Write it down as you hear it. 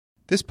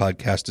This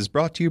podcast is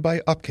brought to you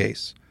by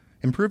Upcase.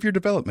 Improve your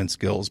development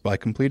skills by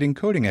completing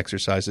coding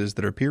exercises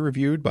that are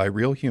peer-reviewed by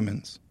real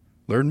humans.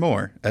 Learn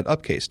more at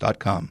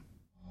upcase.com.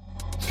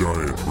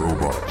 Giant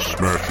robots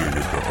smashing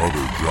into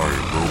other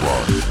giant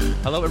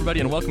robots. Hello, everybody,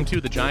 and welcome to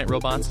the Giant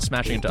Robots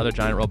Smashing into Other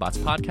Giant Robots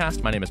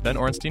podcast. My name is Ben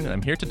Orenstein, and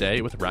I'm here today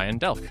with Ryan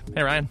Delk.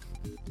 Hey, Ryan.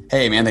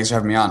 Hey, man. Thanks for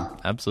having me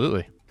on.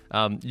 Absolutely.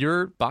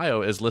 Your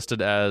bio is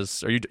listed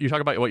as, or you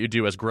talk about what you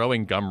do as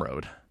growing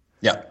Gumroad.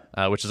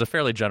 Yeah. Which is a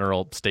fairly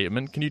general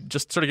statement. Can you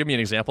just sort of give me an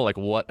example, like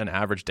what an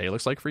average day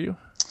looks like for you?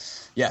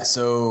 Yeah.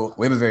 So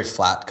we have a very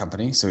flat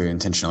company. So we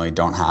intentionally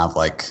don't have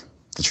like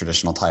the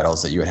traditional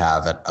titles that you would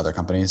have at other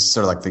companies,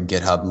 sort of like the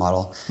GitHub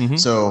model. Mm-hmm.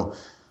 So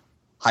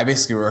I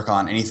basically work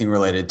on anything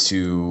related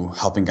to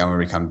helping Gumroad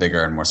become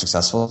bigger and more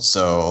successful.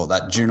 So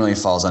that generally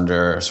falls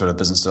under sort of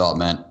business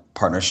development,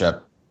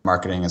 partnership,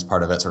 marketing is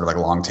part of it, sort of like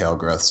long tail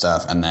growth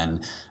stuff. And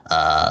then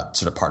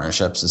sort of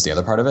partnerships is the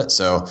other part of it.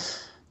 So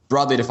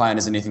broadly defined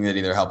as anything that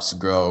either helps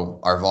grow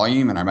our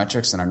volume and our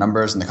metrics and our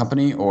numbers in the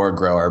company or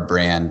grow our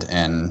brand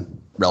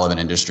in relevant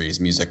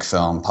industries, music,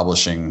 film,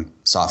 publishing,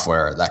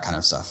 software, that kind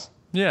of stuff.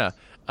 Yeah.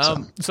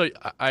 So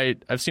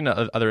I've seen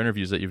other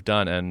interviews that you've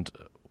done, and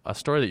a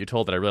story that you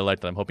told that I really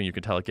liked that I'm hoping you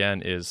could tell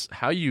again is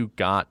how you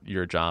got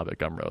your job at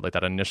Gumroad, like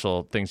that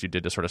initial things you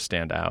did to sort of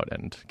stand out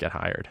and get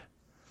hired.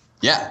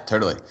 Yeah,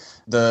 totally.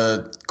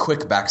 The quick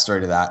backstory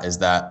to that is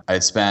that I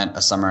had spent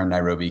a summer in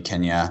Nairobi,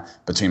 Kenya,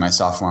 between my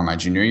sophomore and my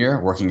junior year,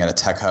 working at a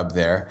tech hub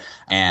there.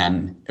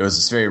 And it was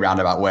this very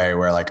roundabout way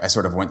where like I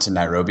sort of went to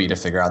Nairobi to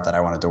figure out that I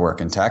wanted to work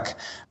in tech.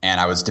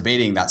 And I was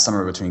debating that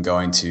summer between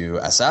going to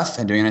SF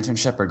and doing an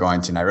internship or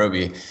going to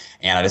Nairobi.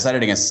 And I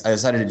decided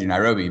to do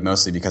Nairobi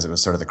mostly because it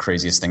was sort of the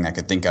craziest thing I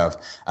could think of.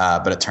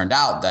 But it turned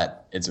out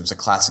that it was a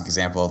classic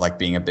example of like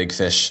being a big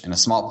fish in a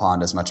small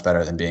pond is much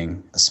better than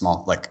being a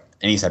small, like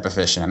any type of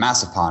fish in a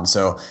massive pond.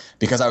 So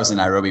because I was in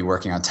Nairobi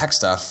working on tech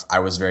stuff, I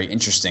was very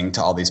interesting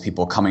to all these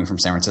people coming from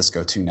San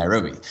Francisco to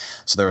Nairobi.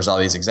 So there was all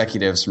these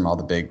executives from all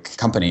the big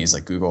companies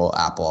like Google,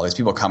 Apple, all these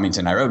people coming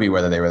to Nairobi,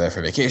 whether they were there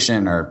for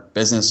vacation or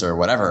business or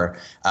whatever,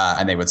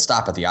 and they would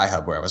stop at the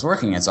iHub where I was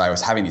working. And so I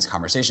was having these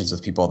conversations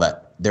with people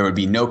that there would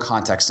be no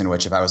context in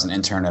which if I was an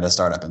intern at a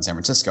startup in San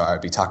Francisco, I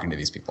would be talking to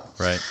these people.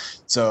 Right.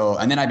 So,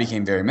 and then I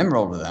became very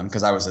memorable to them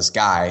because I was this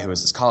guy who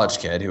was this college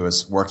kid who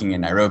was working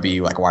in Nairobi,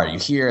 like, why are you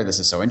here? This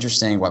is so interesting.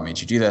 What made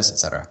you do this, et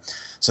cetera.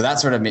 So that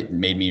sort of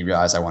made me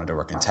realize I wanted to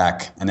work in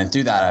tech. And then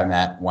through that, I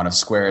met one of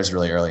Square's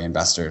really early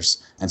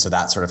investors. And so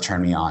that sort of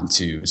turned me on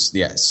to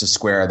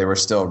Square. They were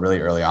still really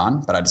early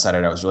on, but I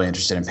decided I was really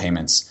interested in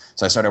payments.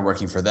 So I started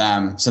working for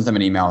them, sent them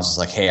an email. I was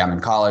like, hey, I'm in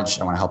college.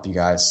 I want to help you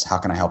guys. How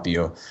can I help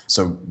you?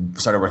 So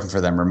started working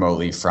for them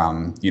remotely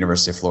from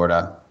University of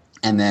Florida.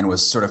 And then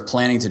was sort of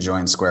planning to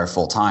join Square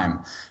full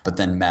time, but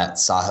then met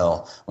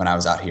Sahil when I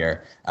was out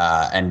here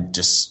and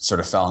just sort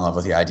of fell in love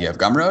with the idea of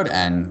Gumroad.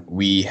 And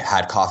we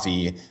had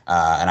coffee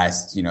and I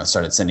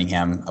started sending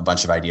him a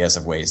bunch of ideas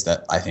of ways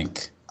that I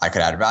think I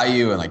could add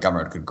value and like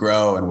Gumroad could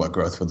grow and what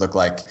growth would look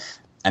like.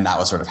 And that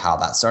was sort of how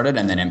that started.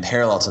 And then in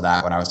parallel to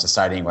that, when I was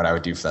deciding what I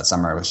would do for that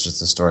summer, which is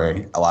just a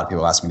story a lot of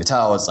people asked me to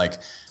tell, was like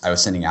I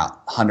was sending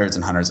out hundreds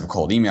and hundreds of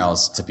cold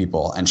emails to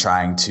people and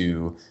trying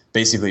to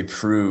basically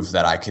prove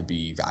that I could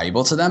be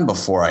valuable to them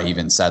before I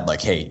even said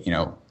like, hey,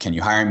 can you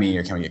hire me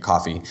or can we get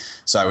coffee?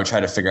 So I would try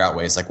to figure out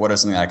ways like what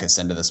is something that I could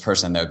send to this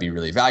person that would be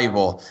really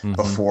valuable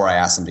before I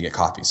asked them to get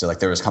coffee. So like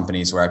there was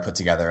companies where I put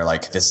together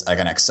like this, like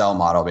an Excel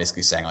model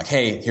basically saying like,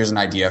 hey, here's an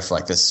idea for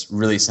like this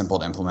really simple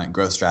to implement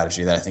growth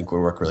strategy that I think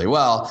would work really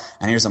well.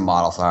 And here's a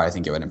model for how I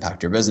think it would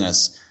impact your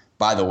business.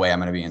 By the way, I'm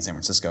going to be in San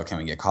Francisco. Can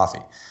we get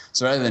coffee?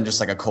 So rather than just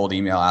like a cold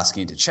email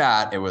asking to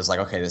chat, it was like,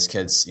 okay, this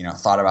kid's,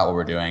 thought about what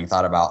we're doing,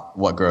 thought about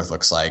what growth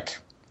looks like,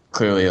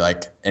 clearly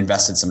like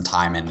invested some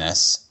time in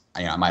this.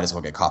 I might as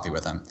well get coffee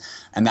with him.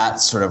 And that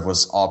sort of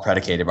was all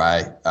predicated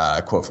by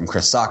a quote from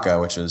Chris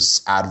Sacca, which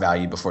was add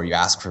value before you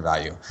ask for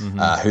value,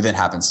 who then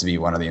happens to be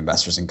one of the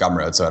investors in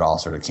Gumroad. So it all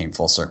sort of came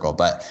full circle.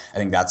 But I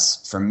think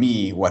that's, for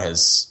me, what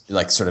has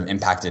like sort of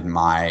impacted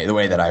the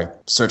way that I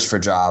searched for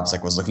jobs,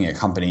 like was looking at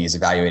companies,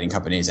 evaluating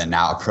companies, and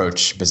now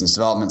approach business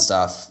development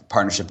stuff,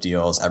 partnership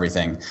deals,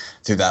 everything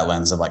through that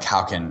lens of like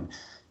how can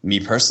me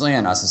personally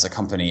and us as a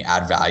company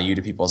add value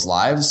to people's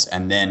lives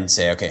and then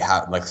say, okay,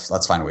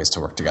 let's find ways to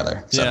work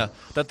together. So. Yeah,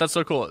 that's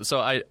so cool. So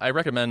I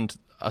recommend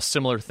a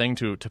similar thing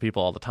to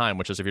people all the time,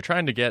 which is if you're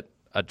trying to get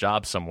a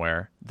job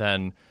somewhere,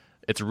 then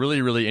it's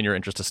really, really in your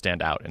interest to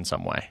stand out in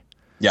some way.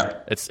 Yeah.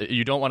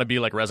 You don't want to be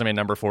like resume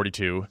number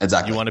 42.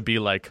 Exactly. You want to be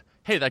like,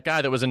 hey, that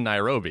guy that was in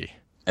Nairobi.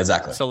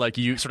 Exactly. So like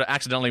you sort of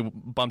accidentally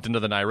bumped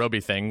into the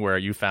Nairobi thing where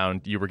you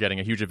found you were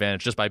getting a huge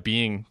advantage just by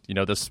being,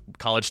 this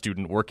college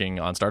student working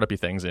on startup-y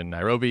things in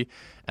Nairobi,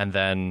 and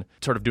then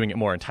sort of doing it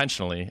more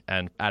intentionally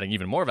and adding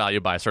even more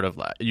value by sort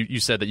of, you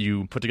said that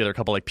you put together a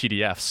couple like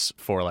PDFs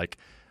for like,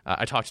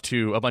 I talked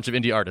to a bunch of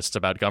indie artists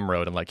about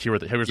Gumroad and like here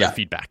was their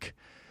feedback.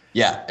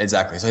 Yeah,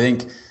 exactly. So I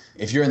think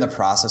if you're in the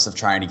process of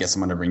trying to get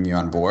someone to bring you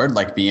on board,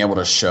 like being able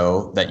to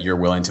show that you're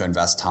willing to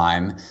invest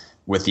time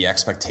with the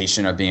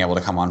expectation of being able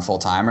to come on full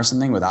time or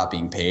something without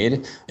being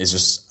paid is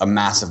just a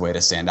massive way to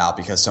stand out,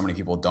 because so many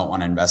people don't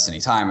want to invest any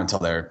time until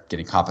they're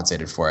getting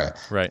compensated for it.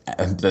 Right.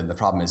 And then the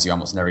problem is you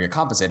almost never get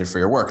compensated for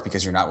your work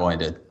because you're not willing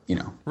to,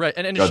 right.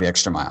 And go the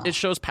extra mile. It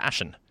shows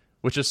passion,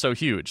 which is so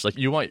huge. Like,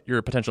 you want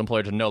your potential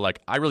employer to know,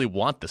 like, I really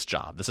want this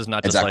job. This is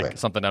not just like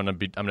something I'm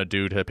gonna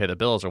do to pay the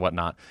bills or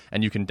whatnot.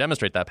 And you can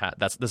demonstrate that.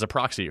 There's a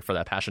proxy for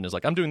that passion. Is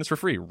like, I'm doing this for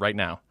free right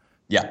now.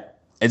 Yeah.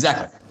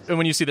 Exactly. And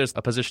when you see there's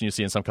a position you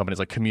see in some companies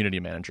like community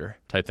manager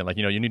type thing, like,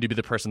 you need to be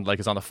the person like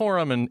is on the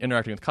forum and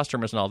interacting with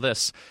customers and all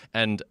this.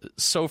 And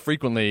so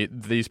frequently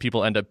these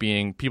people end up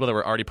being people that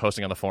were already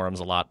posting on the forums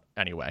a lot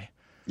anyway.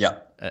 Yeah.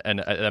 And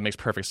that makes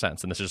perfect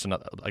sense. And this is just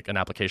an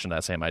application of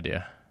that same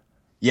idea.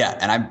 Yeah.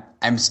 And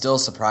I'm still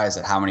surprised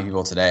at how many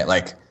people today,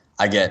 like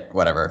I get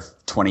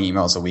 20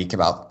 emails a week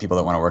about people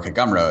that want to work at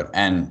Gumroad,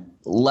 and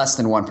less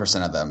than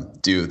 1% of them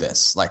do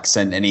this. Like,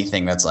 send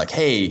anything that's like,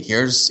 hey,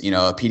 here's, a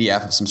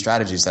PDF of some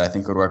strategies that I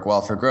think would work well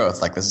for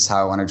growth. Like, this is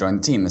how I want to join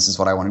the team. This is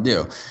what I want to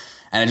do.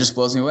 And it just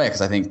blows me away, because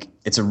I think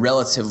it's a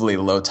relatively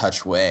low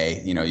touch way.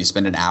 You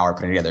spend an hour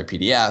putting together a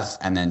PDF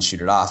and then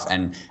shoot it off.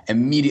 And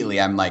immediately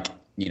I'm like,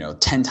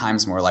 10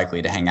 times more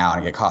likely to hang out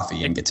and get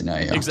coffee and get to know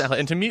you. Exactly.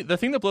 And to me, the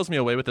thing that blows me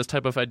away with this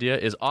type of idea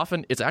is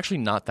often it's actually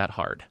not that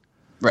hard.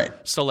 Right.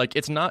 So, like,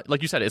 it's not,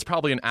 like you said, it's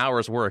probably an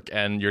hour's work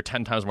and you're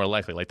 10 times more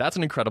likely. Like, that's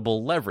an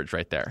incredible leverage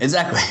right there.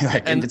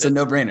 Exactly. And it's a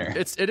no-brainer.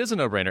 It is a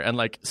no-brainer. And,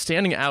 like,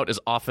 standing out is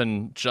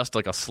often just,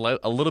 like,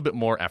 a little bit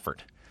more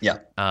effort. Yeah.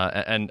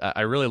 And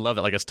I really love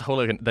it. Like, it's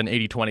totally an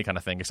 80-20 kind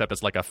of thing, except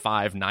it's like a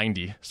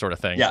 5-90 sort of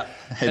thing. Yeah,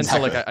 exactly. And so,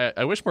 like,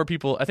 I wish more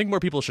people, I think more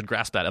people should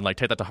grasp that and, like,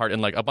 take that to heart in,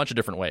 like, a bunch of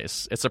different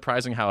ways. It's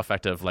surprising how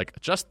effective, like,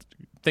 just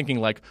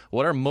thinking, like,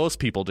 what are most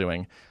people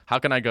doing? How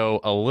can I go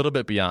a little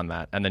bit beyond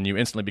that? And then you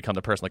instantly become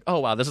the person like, oh,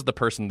 wow, this is the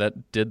person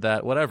that did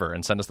that, whatever,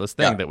 and send us this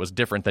thing that was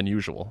different than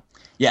usual.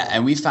 Yeah,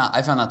 and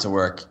I found that to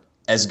work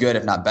as good,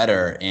 if not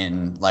better,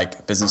 in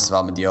like business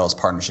development deals,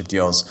 partnership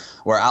deals,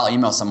 where I'll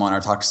email someone or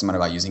talk to someone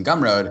about using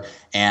Gumroad,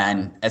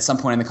 and at some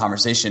point in the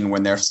conversation,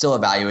 when they're still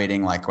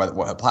evaluating like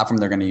what platform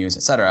they're going to use,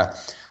 et cetera,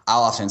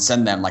 I'll often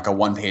send them like a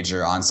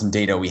one-pager on some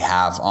data we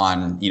have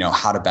on,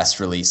 how to best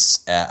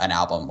release an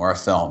album or a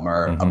film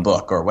or a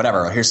book or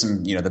whatever. Or here's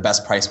some, the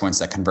best price points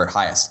that convert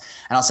highest.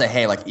 And I'll say,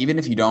 hey, like, even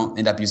if you don't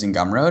end up using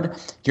Gumroad,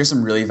 here's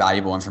some really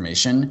valuable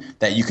information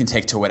that you can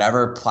take to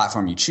whatever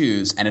platform you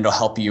choose, and it'll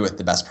help you with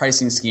the best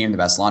pricing scheme, the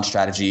best launch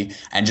strategy,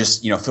 and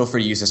just, feel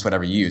free to use this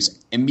whatever you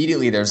use.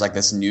 Immediately, there's like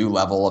this new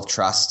level of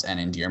trust and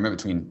endearment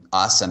between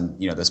us and,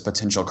 this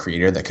potential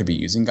creator that could be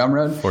using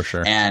Gumroad. For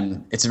sure.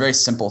 And it's a very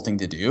simple thing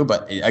to do,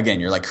 but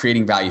again, you're like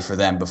creating value for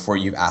them before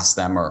you've asked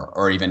them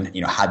or even,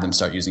 had them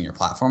start using your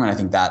platform. And I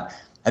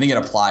think it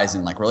applies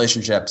in like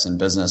relationships and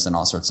business and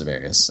all sorts of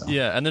areas. So.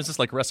 Yeah. And there's this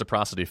like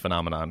reciprocity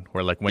phenomenon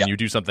where like when you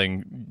do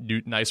something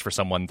nice for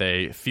someone,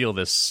 they feel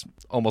this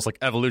almost like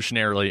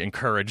evolutionarily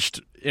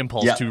encouraged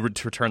impulse to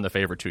return the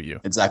favor to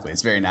you. Exactly.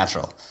 It's very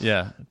natural.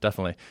 Yeah,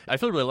 definitely. I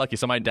feel really lucky.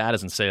 So my dad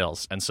is in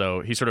sales. And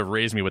so he sort of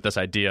raised me with this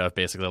idea of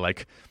basically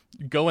like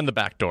go in the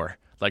back door.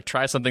 Like,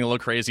 try something a little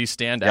crazy,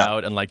 stand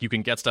out, and, like, you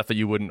can get stuff that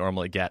you wouldn't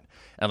normally get.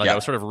 And, like, I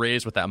was sort of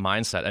raised with that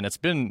mindset, and it's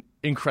been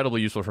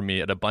incredibly useful for me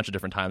at a bunch of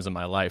different times in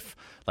my life,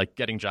 like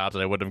getting jobs that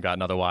I wouldn't have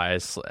gotten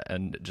otherwise,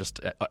 and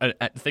just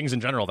things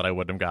in general that I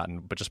wouldn't have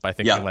gotten, but just by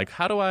thinking, like,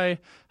 how do I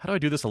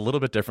do this a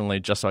little bit differently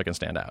just so I can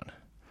stand out?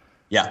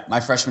 Yeah. My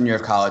freshman year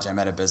of college, I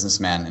met a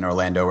businessman in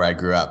Orlando where I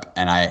grew up,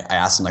 and I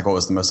asked him like what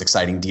was the most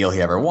exciting deal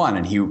he ever won.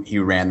 And he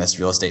ran this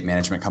real estate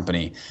management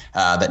company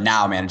that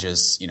now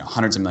manages,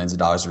 hundreds of millions of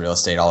dollars of real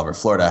estate all over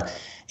Florida.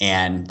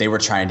 And they were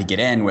trying to get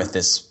in with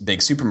this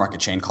big supermarket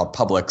chain called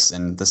Publix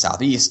in the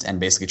Southeast, and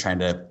basically trying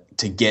to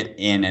get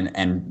in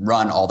and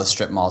run all the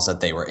strip malls that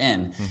they were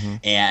in. Mm-hmm.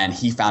 And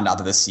he found out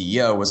that the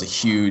CEO was a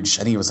huge,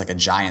 I think he was like a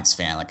Giants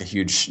fan, like a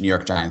huge New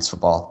York Giants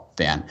football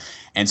fan.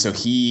 And so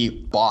he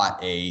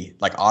bought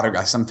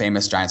some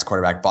famous Giants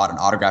quarterback bought an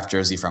autographed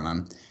jersey from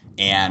him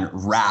and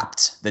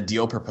wrapped the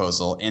deal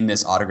proposal in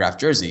this autographed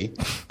jersey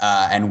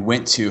and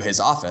went to his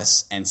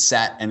office and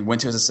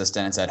went to his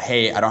assistant and said,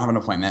 hey, I don't have an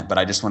appointment, but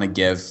I just want to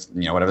give,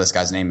 whatever this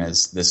guy's name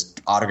is, this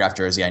autographed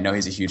jersey. I know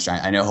he's a huge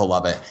Giant. I know he'll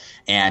love it.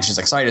 And she's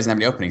like, sorry, he doesn't have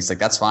any openings. He's like,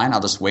 that's fine.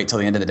 I'll just wait till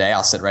the end of the day.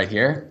 I'll sit right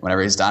here.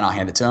 Whenever he's done, I'll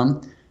hand it to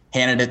him.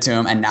 Handed it to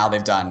him, and now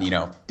they've done,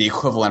 the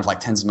equivalent of like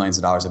tens of millions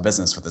of dollars of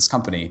business with this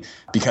company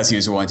because he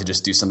was willing to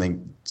just do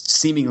something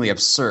seemingly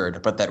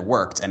absurd, but that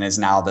worked, and is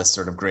now this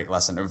sort of great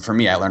lesson. For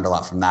me, I learned a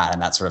lot from that,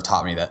 and that sort of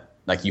taught me that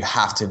like you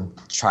have to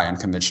try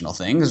unconventional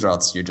things, or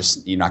else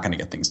you're not going to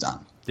get things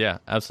done. Yeah,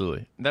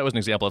 absolutely. That was an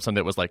example of something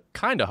that was like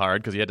kind of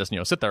hard because you had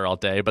to sit there all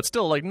day, but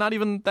still like not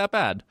even that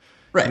bad.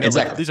 Right,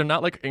 exactly. Like, these are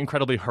not like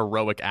incredibly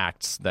heroic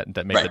acts that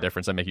make the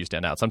difference, that make you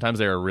stand out. Sometimes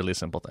they are really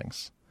simple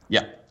things.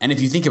 Yeah. And if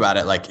you think about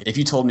it, like if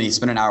you told me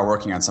spend an hour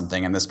working on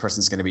something and this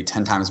person's going to be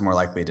 10 times more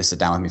likely to sit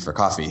down with me for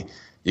coffee,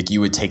 like you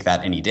would take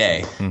that any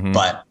day. Mm-hmm.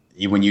 But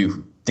when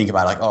you think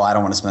about it, like, oh, I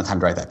don't want to spend the time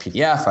to write that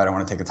PDF, I don't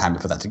want to take the time to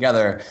put that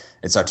together,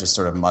 it starts to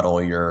sort of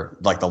muddle your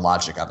like the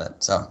logic of it.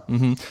 So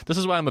this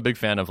is why I'm a big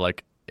fan of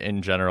like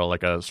in general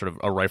like a sort of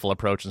a rifle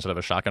approach instead of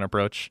a shotgun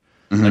approach.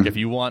 Like if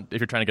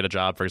you're trying to get a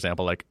job, for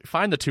example, like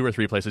find the 2 or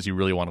 3 places you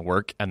really want to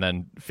work and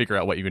then figure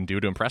out what you can do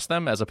to impress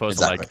them, as opposed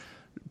to like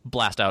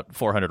blast out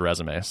 400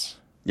 resumes.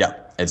 Yeah,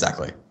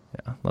 exactly.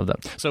 Yeah, love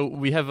that. So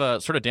we have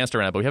sort of danced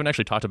around it, but we haven't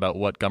actually talked about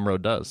what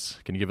Gumroad does.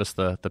 Can you give us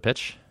the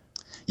pitch?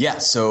 Yeah,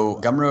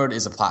 so Gumroad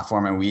is a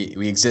platform, and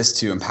we exist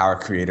to empower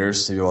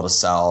creators to be able to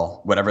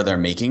sell whatever they're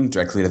making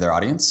directly to their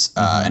audience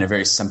in a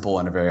very simple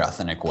and a very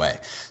authentic way.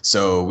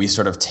 So we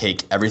sort of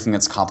take everything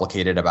that's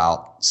complicated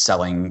about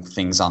selling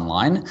things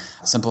online,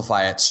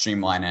 simplify it,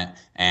 streamline it,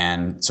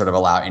 and sort of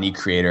allow any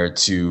creator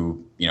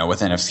to,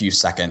 within a few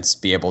seconds,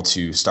 be able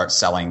to start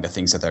selling the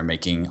things that they're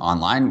making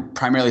online.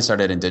 Primarily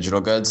started in digital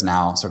goods,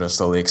 now sort of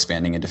slowly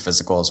expanding into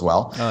physical as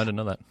well. Oh, I didn't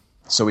know that.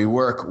 So we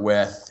work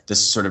with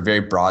this sort of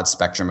very broad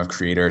spectrum of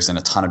creators in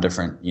a ton of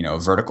different,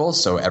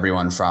 verticals. So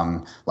everyone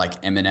from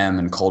like Eminem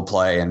and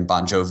Coldplay and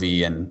Bon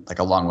Jovi and like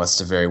a long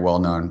list of very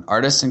well-known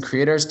artists and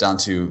creators down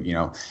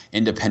to,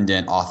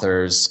 independent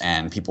authors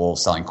and people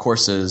selling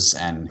courses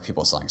and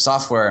people selling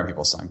software and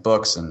people selling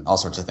books and all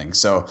sorts of things.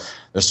 So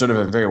there's sort of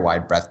a very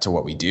wide breadth to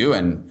what we do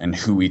and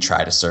who we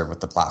try to serve with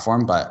the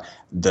platform. But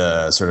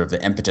the sort of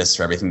the impetus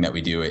for everything that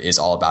we do is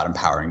all about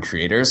empowering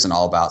creators and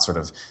all about sort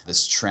of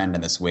this trend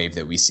and this wave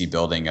that we see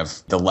building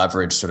of the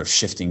leverage sort of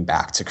shifting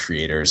back to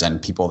creators and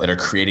people that are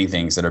creating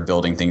things, that are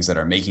building things, that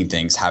are making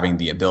things, having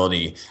the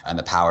ability and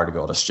the power to be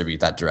able to distribute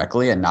that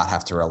directly and not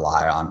have to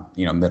rely on,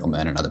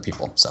 middlemen and other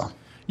people. So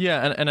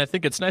yeah, and I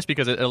think it's nice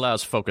because it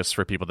allows focus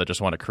for people that just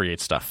want to create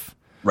stuff.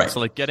 Right.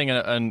 So like getting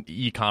an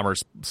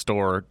e-commerce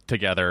store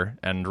together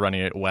and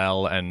running it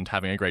well and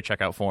having a great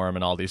checkout form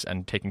and all these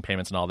and taking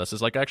payments and all this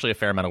is like actually a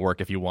fair amount of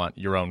work if you want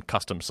your own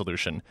custom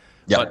solution.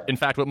 Yep. But in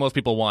fact, what most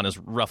people want is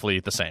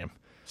roughly the same.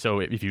 So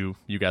if you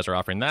guys are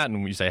offering that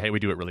and you say, hey, we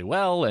do it really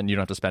well and you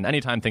don't have to spend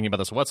any time thinking about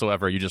this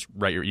whatsoever, you just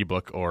write your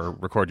ebook or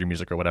record your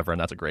music or whatever,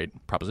 and that's a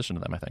great proposition to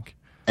them, I think.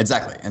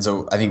 Exactly. And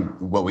so I think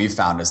what we've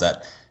found is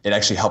that it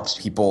actually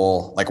helps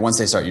people, like once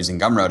they start using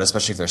Gumroad,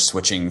 especially if they're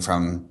switching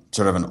from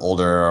sort of an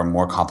older or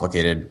more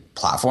complicated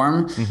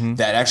platform,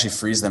 that actually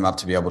frees them up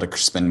to be able to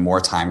spend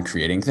more time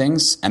creating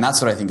things. And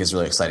that's what I think is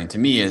really exciting to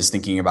me, is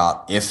thinking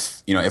about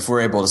if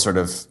we're able to sort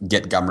of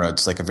get Gumroad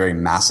to like a very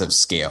massive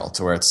scale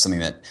to where it's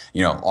something that,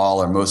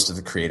 all or most of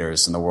the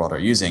creators in the world are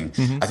using,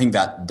 I think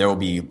that there will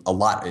be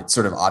it's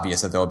sort of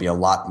obvious that there will be a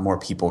lot more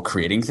people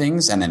creating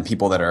things. And then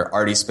people that are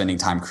already spending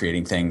time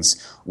creating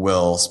things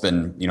will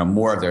spend,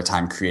 more of their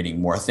time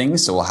creating more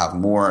things. So we'll have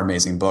more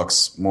amazing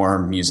books, more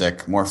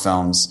music, more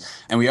films.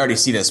 And we already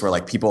see this where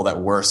like people that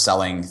were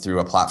selling through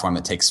a platform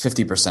that takes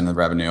 50% of the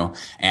revenue.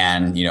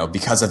 And,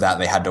 because of that,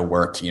 they had to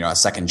work, a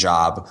second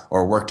job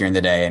or work during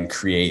the day and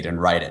create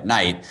and write at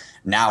night.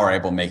 Now we're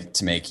able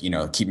to make,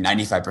 keep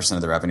 95%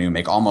 of the revenue,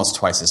 make almost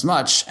twice as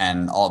much.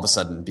 And all of a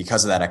sudden,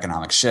 because of that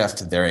economic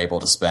shift, they're able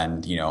to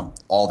spend,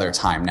 all their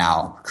time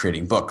now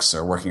creating books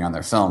or working on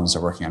their films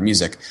or working on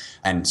music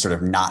and sort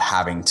of not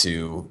having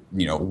to,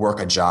 work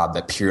a job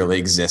that purely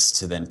exists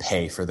to then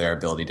pay for their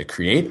ability to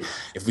create.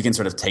 If we can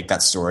sort of take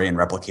that story and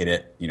replicate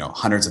it,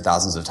 hundreds of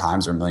thousands of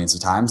times or millions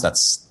of times,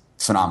 that's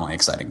phenomenally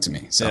exciting to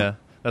me. So yeah,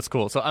 that's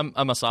cool. So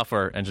I'm a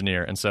software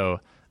engineer, and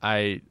so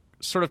I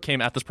sort of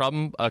came at this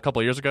problem a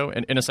couple of years ago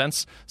in a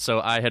sense. So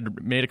I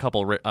had made a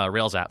couple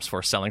Rails apps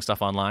for selling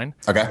stuff online.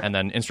 Okay. And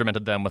then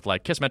instrumented them with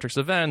like Kissmetrics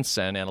events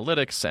and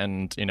analytics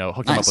and,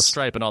 hooked them up with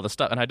Stripe and all this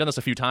stuff. And I'd done this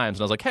a few times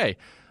and I was like, hey,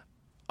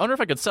 I wonder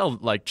if I could sell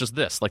like just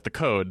this, like the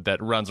code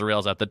that runs a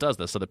Rails app that does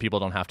this so that people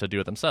don't have to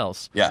do it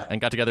themselves. Yeah. And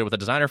got together with a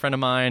designer friend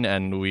of mine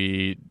and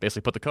we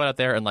basically put the code out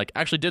there and like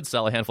actually did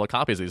sell a handful of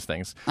copies of these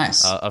things.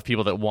 Nice. Of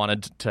people that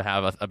wanted to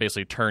have a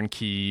basically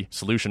turnkey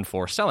solution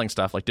for selling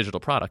stuff like digital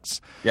products.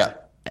 Yeah.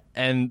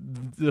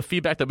 And the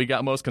feedback that we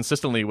got most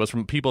consistently was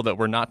from people that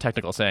were not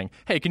technical saying,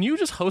 hey, can you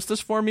just host this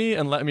for me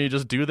and let me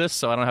just do this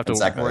so I don't have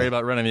to worry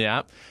about running the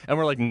app? And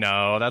we're like,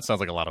 no, that sounds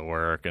like a lot of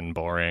work and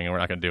boring and we're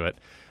not going to do it.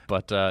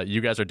 But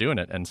you guys are doing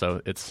it. And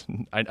so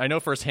I know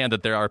firsthand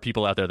that there are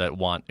people out there that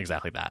want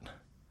exactly that.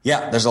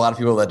 Yeah, there's a lot of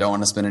people that don't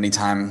want to spend any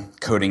time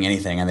coding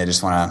anything and they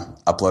just want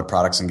to upload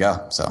products and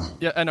go. So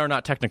yeah, and are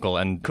not technical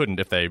and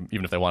couldn't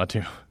even if they wanted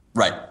to.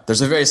 Right.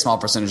 There's a very small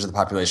percentage of the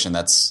population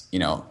that's,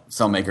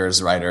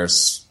 filmmakers,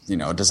 writers,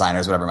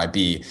 designers, whatever it might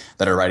be,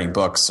 that are writing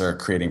books or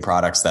creating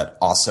products that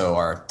also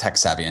are tech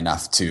savvy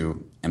enough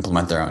to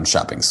implement their own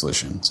shopping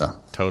solution. So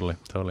Totally.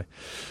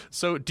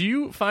 So do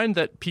you find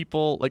that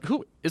people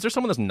is there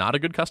someone that's not a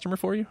good customer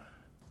for you?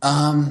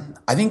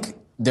 I think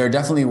there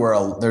definitely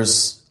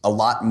there's a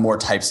lot more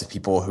types of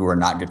people who are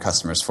not good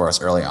customers for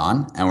us early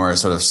on, and we're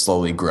sort of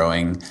slowly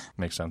growing.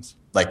 Makes sense.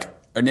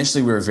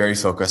 Initially, we were very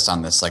focused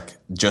on this,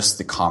 just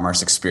the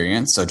commerce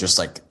experience. So just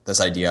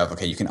this idea of,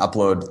 okay, you can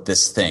upload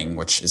this thing,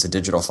 which is a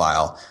digital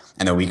file,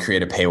 and then we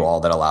create a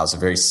paywall that allows a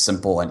very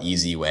simple and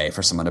easy way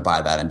for someone to buy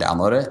that and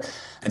download it.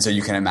 And so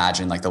you can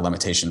imagine the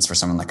limitations for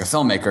someone like a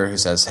filmmaker who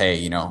says,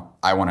 hey,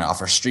 I want to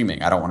offer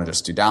streaming. I don't want to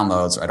just do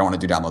downloads, or I don't want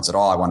to do downloads at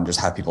all. I want to just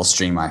have people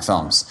stream my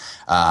films.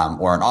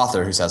 Or an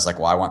author who says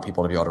I want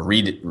people to be able to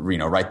read it,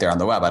 right there on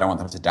the web. I don't want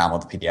them to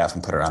download the PDF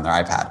and put it on their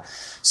iPad.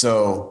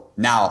 So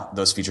now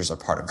those features are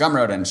part of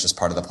Gumroad and it's just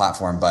part of the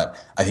platform. But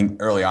I think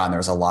early on, there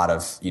was a lot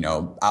of,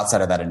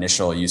 outside of that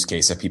initial use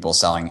case of people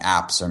selling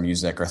apps or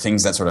music or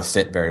things that sort of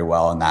fit very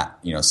well in that,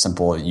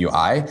 simple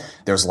UI,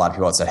 there was a lot of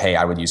people that said, hey,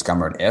 I would use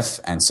Gumroad if.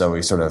 And so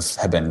we sort of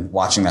have been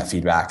watching that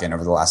feedback, and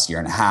over the last year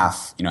and a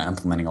half,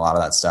 implementing a lot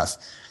of that stuff.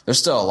 There's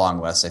still a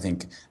long list. I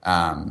think,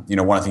 one of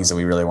the things that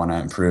we really want to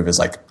improve is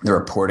like the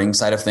reporting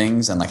side of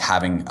things, and like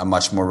having a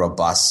much more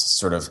robust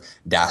sort of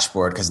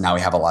dashboard, because now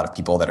we have a lot of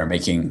people that are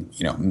making,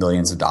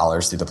 millions of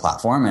dollars through the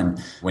platform. And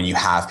when you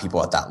have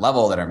people at that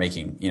level that are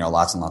making,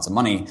 lots and lots of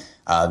money,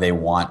 they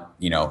want,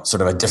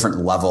 sort of a different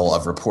level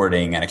of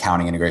reporting and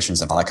accounting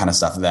integrations and all that kind of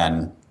stuff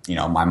than,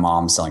 my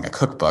mom selling a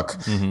cookbook.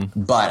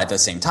 Mm-hmm. But at the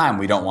same time,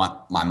 we don't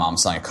want my mom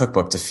selling a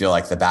cookbook to feel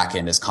like the back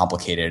end is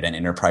complicated and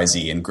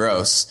enterprisey and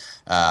gross.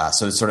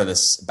 So it's sort of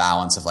this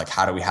balance of like,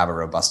 how do we have a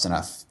robust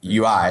enough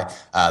UI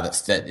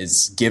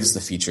that gives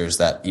the features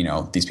that,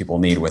 these people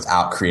need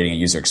without creating a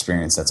user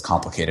experience that's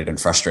complicated and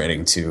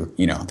frustrating to,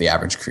 the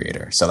average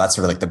creator. So that's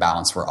sort of like the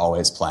balance we're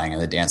always playing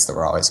and the dance that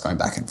we're always going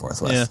back and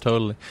forth with. Yeah,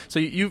 totally. So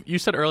you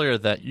said earlier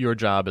that your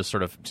job is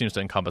seems to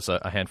encompass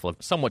a handful of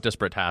somewhat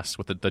disparate tasks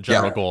with the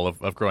general goal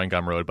of growing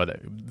Gumroad, but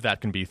that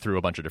can be through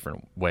a bunch of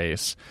different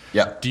ways.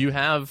 Yeah. Do you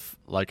have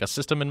like a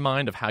system in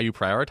mind of how you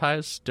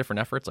prioritize different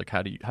efforts? Like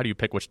how do you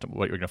pick what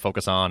you're going to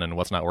focus on and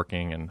what's not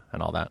working and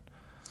all that?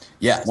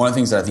 Yeah. One of the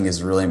things that I think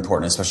is really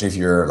important, especially if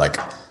you're like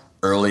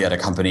early at a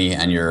company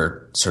and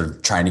you're sort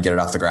of trying to get it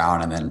off the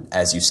ground, and then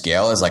as you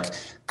scale, is like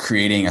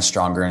creating a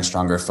stronger and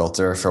stronger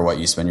filter for what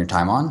you spend your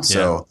time on. Yeah.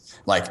 So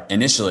like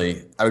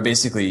initially, I would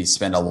basically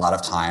spend a lot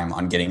of time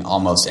on getting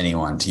almost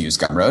anyone to use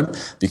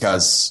Gumroad,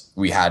 because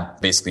we had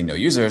basically no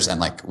users,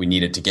 and like we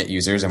needed to get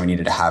users, and we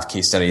needed to have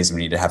case studies, and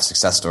we needed to have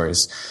success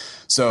stories.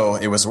 So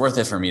it was worth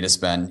it for me to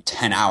spend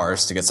 10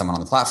 hours to get someone on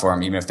the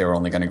platform, even if they were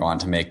only going to go on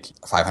to make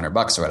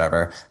 $500 or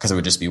whatever, because it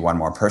would just be one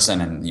more person,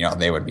 and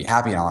they would be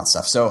happy and all that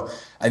stuff. So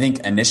I think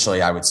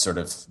initially I would sort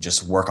of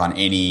just work on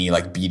any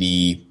like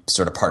BD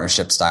sort of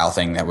partnership style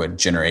thing that would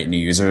generate new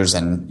users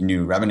and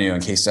new revenue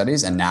and case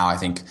studies. And now I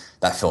think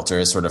that filter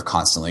is sort of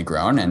constantly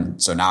grown.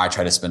 And so now I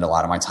try to spend a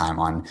lot of my time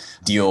on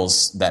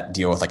deals that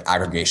deal with like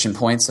aggregation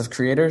points of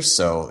creators.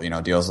 So,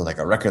 deals with like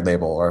a record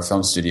label or a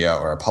film studio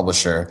or a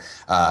publisher,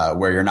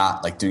 where you're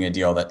not like doing a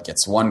deal that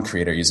gets one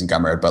creator using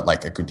Gumroad, but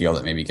like a good deal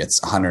that maybe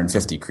gets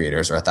 150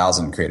 creators or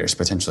 1,000 creators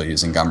potentially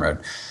using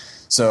Gumroad.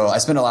 So I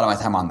spend a lot of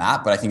my time on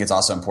that, but I think it's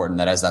also important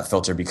that as that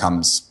filter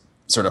becomes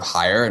sort of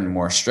higher and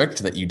more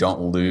strict, that you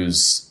don't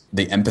lose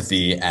the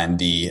empathy and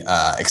the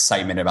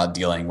excitement about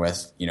dealing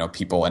with,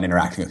 people and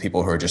interacting with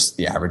people who are just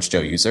the average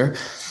Joe user.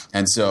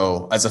 And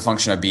so as a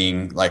function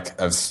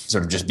of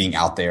sort of just being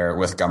out there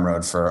with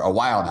Gumroad for a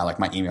while now, like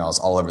my email is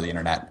all over the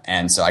internet.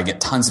 And so I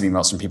get tons of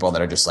emails from people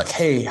that are just like,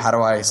 hey, how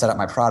do I set up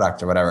my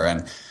product or whatever?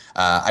 And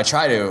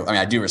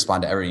I do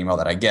respond to every email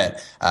that I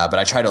get, but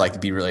I try to like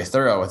be really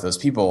thorough with those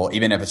people,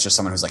 even if it's just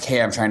someone who's like,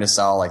 hey, I'm trying to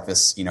sell like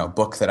this,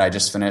 book that I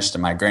just finished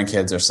and my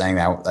grandkids are saying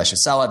that I should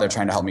sell it. They're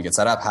trying to help me get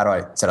set up. How do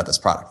I set up this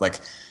product? Like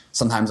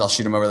sometimes I'll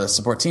shoot them over the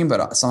support team,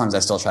 but sometimes I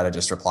still try to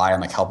just reply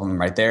and like help them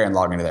right there and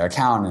log into their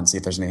account and see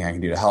if there's anything I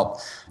can do to help.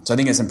 So I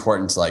think it's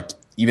important to like,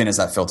 even as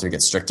that filter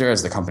gets stricter,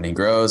 as the company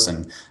grows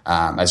and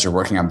as you're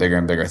working on bigger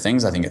and bigger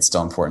things, I think it's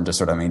still important to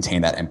sort of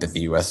maintain that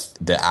empathy with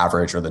the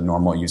average or the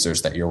normal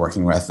users that you're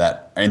working with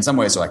that in some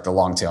ways are like the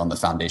long tail and the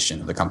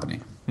foundation of the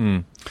company.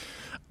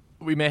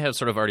 We may have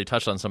sort of already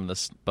touched on some of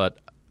this, but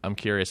I'm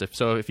curious.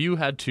 If you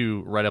had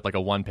to write up like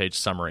a one-page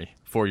summary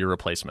for your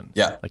replacement,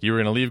 like you were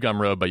going to leave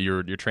Gumroad, but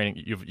you're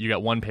training, you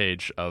got one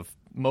page of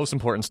most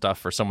important stuff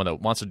for someone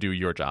that wants to do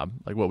your job,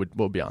 like what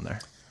would be on there?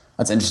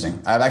 That's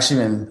interesting. I've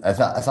actually I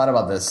thought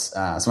about this.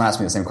 Someone asked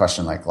me the same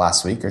question like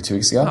last week or 2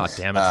 weeks ago. Oh,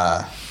 damn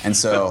it. And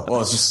so, it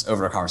was just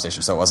over a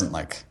conversation. So it wasn't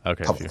like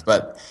public.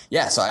 But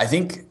yeah, so I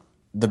think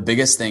the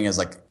biggest thing is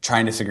like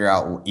trying to figure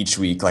out each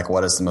week, like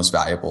what is the most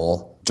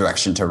valuable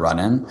direction to run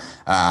in.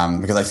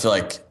 Because I feel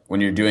like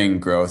when you're doing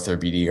growth or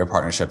BD or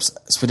partnerships,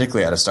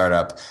 particularly at a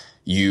startup,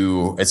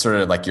 it's sort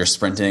of like you're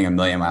sprinting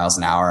 1,000,000 miles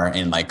an hour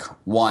in like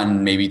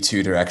one, maybe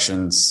two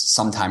directions,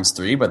 sometimes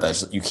three,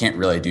 but you can't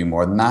really do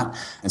more than that.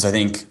 And so I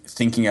think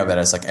thinking of it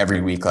as like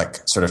every week, like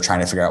sort of trying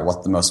to figure out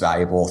what the most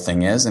valuable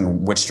thing is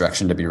and which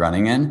direction to be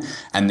running in.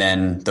 And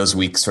then those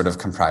weeks sort of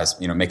comprise,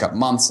 make up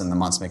months and the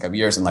months make up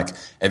years. And like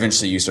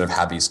eventually you sort of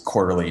have these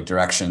quarterly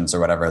directions or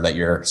whatever that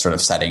you're sort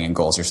of setting and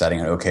goals you're setting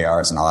and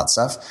OKRs and all that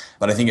stuff.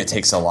 But I think it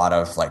takes a lot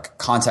of like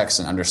context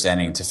and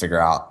understanding to figure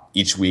out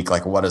each week,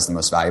 like what is the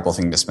most valuable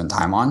thing to spend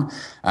time on.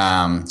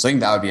 So I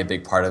think that would be a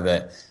big part of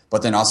it.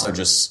 But then also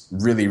just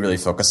really, really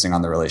focusing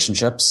on the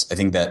relationships. I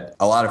think that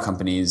a lot of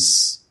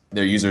companies,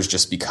 their users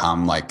just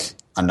become like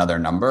another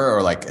number,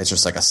 or like it's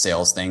just like a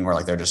sales thing where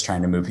like they're just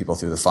trying to move people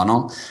through the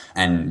funnel,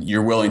 and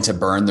you're willing to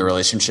burn the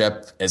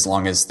relationship as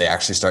long as they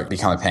actually start to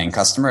become a paying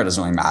customer. It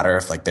doesn't really matter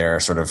if like they're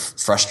sort of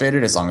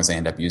frustrated, as long as they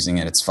end up using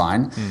it, it's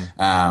fine.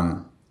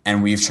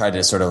 And we've tried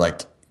to sort of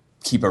like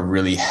keep a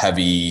really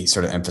heavy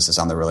sort of emphasis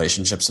on the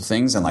relationships of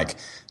things and like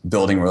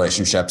building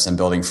relationships and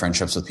building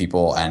friendships with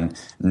people, and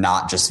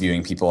not just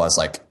viewing people as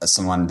like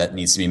someone that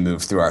needs to be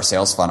moved through our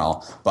sales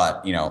funnel,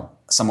 but, you know,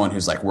 someone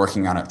who's like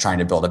working on it, trying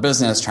to build a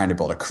business, trying to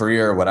build a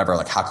career, whatever.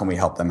 Like, how can we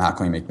help them? How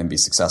can we make them be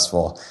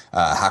successful?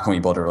 How can we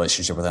build a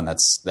relationship with them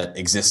that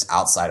exists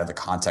outside of the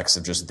context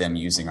of just them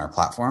using our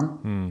platform?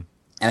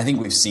 And I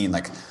think we've seen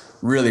like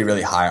really,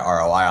 really high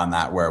ROI on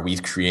that, where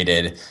we've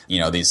created, you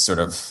know, these sort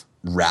of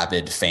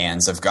rabid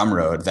fans of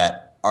Gumroad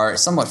that are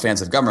somewhat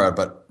fans of Gumroad,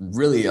 but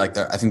really like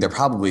I think they're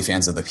probably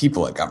fans of the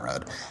people at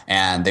Gumroad,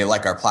 and they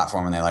like our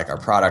platform and they like our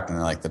product and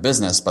they like the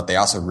business, but they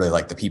also really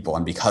like the people.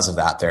 And because of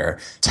that, they're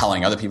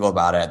telling other people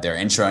about it. They're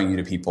introing you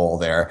to people.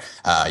 They're,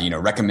 you know,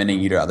 recommending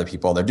you to other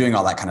people. They're doing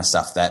all that kind of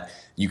stuff that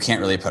you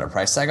can't really put a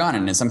price tag on.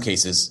 And in some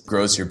cases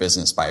grows your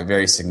business by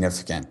very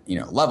significant, you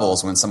know,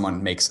 levels when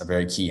someone makes a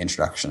very key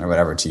introduction or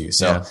whatever to you.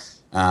 So,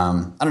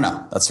 I don't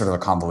know. That's sort of a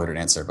convoluted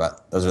answer,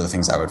 but those are the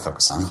things I would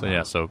focus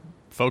on. So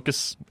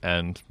focus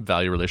and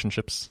value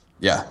relationships.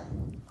 Yeah.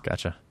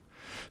 Gotcha.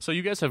 So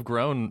you guys have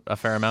grown a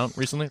fair amount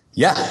recently?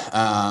 Yeah.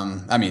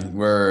 I mean,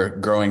 we're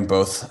growing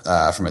both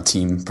from a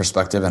team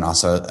perspective and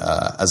also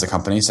as a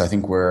company. So I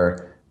think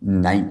we're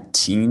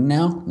 19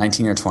 now,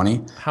 19 or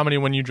 20. How many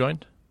when you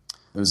joined?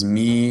 It was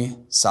me,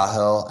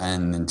 Sahil,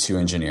 and then 2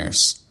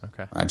 engineers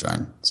when I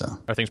joined. So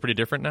are things pretty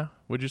different now,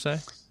 would you say?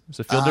 Does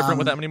it feel different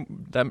with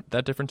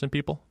that difference in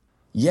people?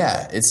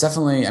 Yeah, it's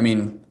definitely, I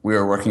mean, we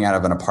were working out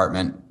of an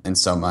apartment in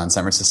Soma in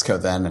San Francisco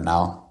then, and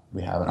now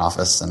we have an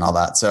office and all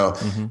that. So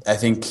I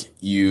think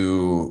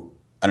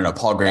I don't know,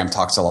 Paul Graham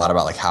talks a lot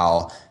about like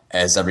how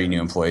as every new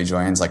employee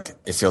joins, like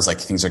it feels like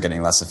things are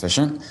getting less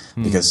efficient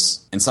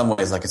because in some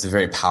ways, like it's a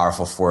very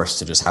powerful force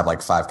to just have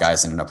like 5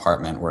 guys in an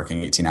apartment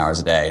working 18 hours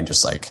a day and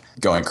just like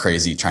going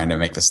crazy trying to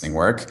make this thing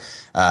work.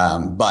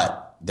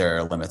 But there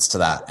are limits to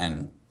that,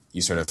 and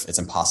it's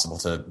impossible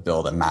to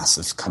build a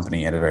massive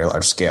company at a very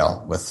large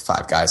scale with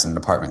 5 guys in an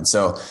apartment.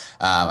 So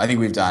I think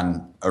we've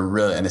done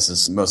and this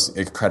is most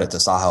credit to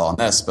Sahil on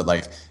this, but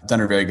like done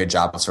a very good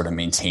job of sort of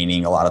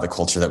maintaining a lot of the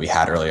culture that we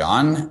had early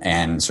on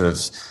and sort of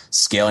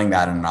scaling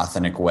that in an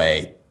authentic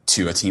way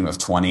to a team of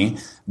 20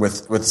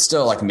 with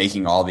still like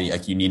making all the,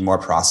 like, you need more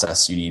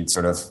process, you need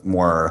sort of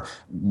more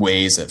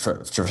ways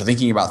for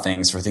thinking about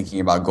things, for thinking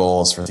about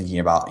goals, for thinking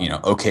about, you know,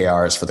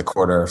 OKRs for the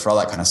quarter, for all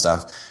that kind of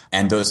stuff.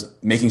 And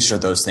making sure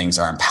those things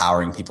are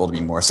empowering people to be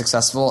more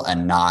successful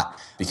and not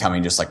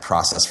becoming just like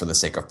process for the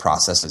sake of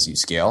process as you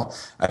scale,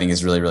 I think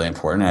is really, really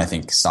important. And I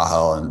think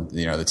Sahil and,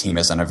 you know, the team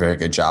has done a very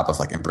good job of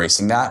like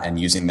embracing that and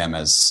using them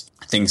as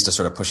things to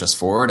sort of push us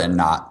forward and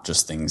not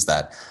just things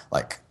that,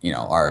 like, you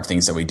know, are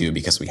things that we do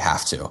because we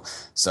have to.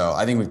 So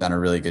I think we've done a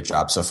really good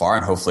job so far,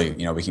 and hopefully,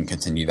 you know, we can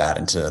continue that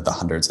into the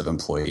hundreds of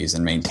employees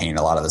and maintain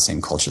a lot of the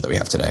same culture that we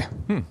have today.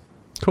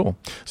 Cool.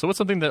 So what's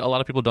something that a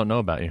lot of people don't know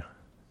about you?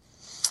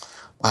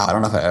 Wow, I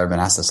don't know if I've ever been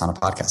asked this on a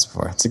podcast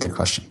before. It's a good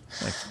question.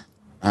 Thanks.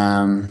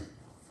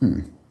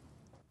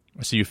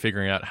 So you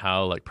figuring out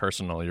how like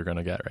personal you're going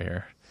to get right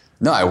here?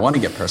 No, I want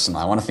to get personal.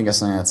 I want to think of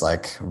something that's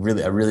like a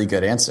really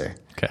good answer.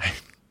 Okay.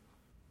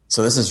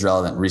 So this is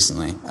relevant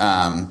recently.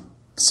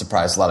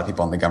 Surprised a lot of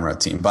people on the Gumroad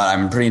team, but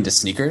I'm pretty into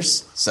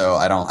sneakers. So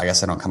I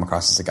guess I don't come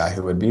across as a guy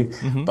who would be,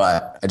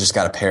 but I just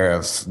got a pair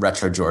of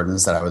retro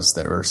Jordans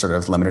that were sort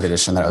of limited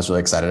edition that I was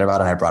really excited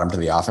about. And I brought them to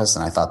the office,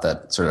 and I thought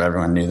that sort of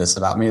everyone knew this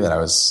about me, that I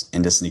was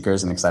into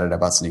sneakers and excited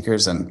about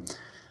sneakers, and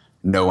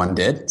no one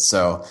did.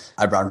 So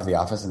I brought them to the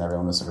office, and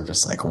everyone was sort of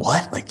just like,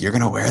 what? Like, you're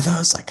going to wear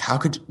those? Like,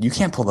 you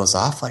can't pull those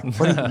off. Like,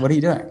 what are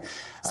you doing?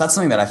 So that's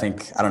something that I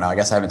think, I don't know, I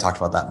guess I haven't talked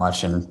about that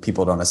much and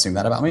people don't assume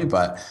that about me,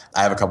 but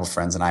I have a couple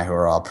friends and I who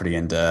are all pretty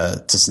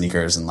into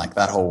sneakers and like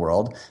that whole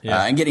world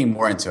and getting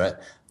more into it.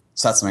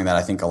 So that's something that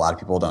I think a lot of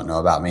people don't know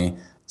about me.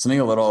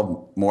 Something a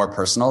little more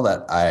personal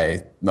that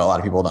a lot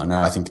of people don't know,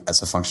 I think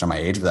as a function of my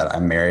age, that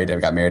I'm married. I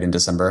got married in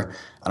December.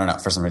 I don't know,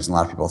 for some reason a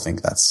lot of people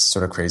think that's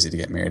sort of crazy to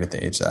get married at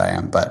the age that I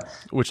am, but.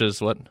 Which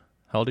is what?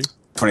 How old are you?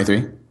 23.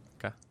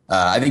 Okay.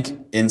 I think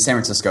in San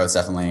Francisco, it's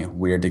definitely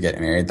weird to get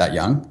married that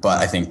young, but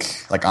I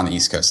think like on the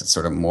East Coast, it's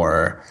sort of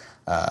more,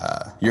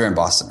 you're in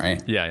Boston,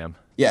 right? Yeah, I am.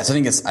 Yeah. So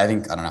I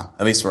don't know,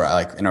 at least where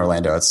like in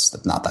Orlando,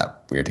 it's not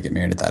that weird to get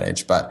married at that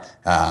age. But,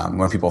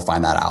 when people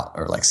find that out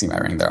or like see my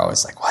ring, they're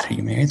always like, what, are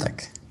you married?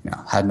 Like, you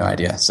know, I had no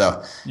idea.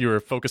 So you were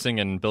focusing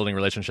and building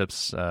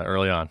relationships,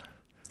 early on.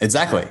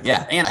 Exactly.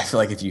 Yeah. And I feel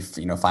like if you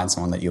find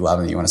someone that you love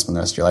and you want to spend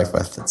the rest of your life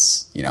with,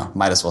 it's, you know,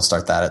 might as well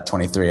start that at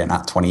 23 and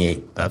not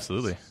 28.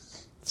 Absolutely.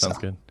 Sounds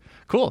good.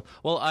 Cool.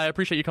 Well, I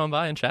appreciate you coming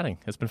by and chatting.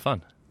 It's been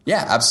fun.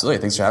 Yeah, absolutely.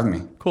 Thanks for having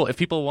me. Cool. If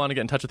people want to get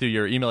in touch with you,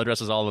 your email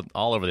address is all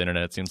over the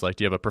internet, it seems like.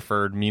 Do you have a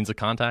preferred means of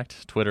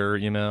contact? Twitter,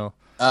 email?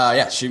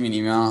 Yeah, shoot me an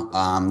email.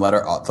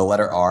 The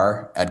letter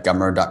R at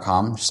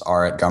Gumroad.com, just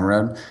R at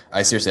Gumroad.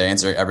 I seriously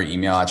answer every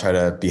email. I try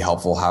to be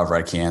helpful however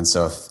I can.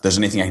 So if there's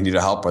anything I can do to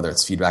help, whether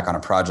it's feedback on a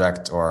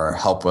project or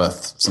help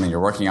with something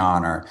you're working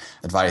on or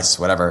advice,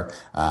 whatever,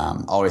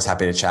 always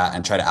happy to chat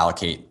and try to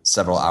allocate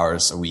several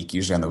hours a week,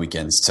 usually on the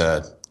weekends,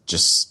 to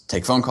just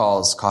take phone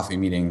calls, coffee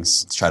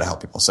meetings to try to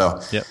help people.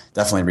 So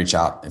definitely reach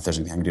out if there's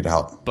anything I can do to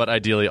help. But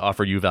ideally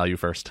offer you value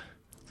first.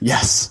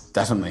 Yes,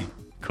 definitely.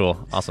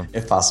 Cool. Awesome.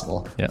 If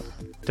possible. Yeah.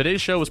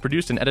 Today's show was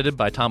produced and edited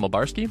by Tom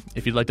Obarski.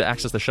 If you'd like to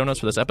access the show notes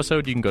for this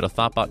episode, you can go to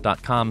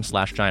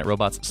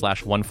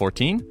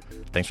thoughtbot.com/giantrobots/114.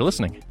 Thanks for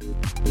listening.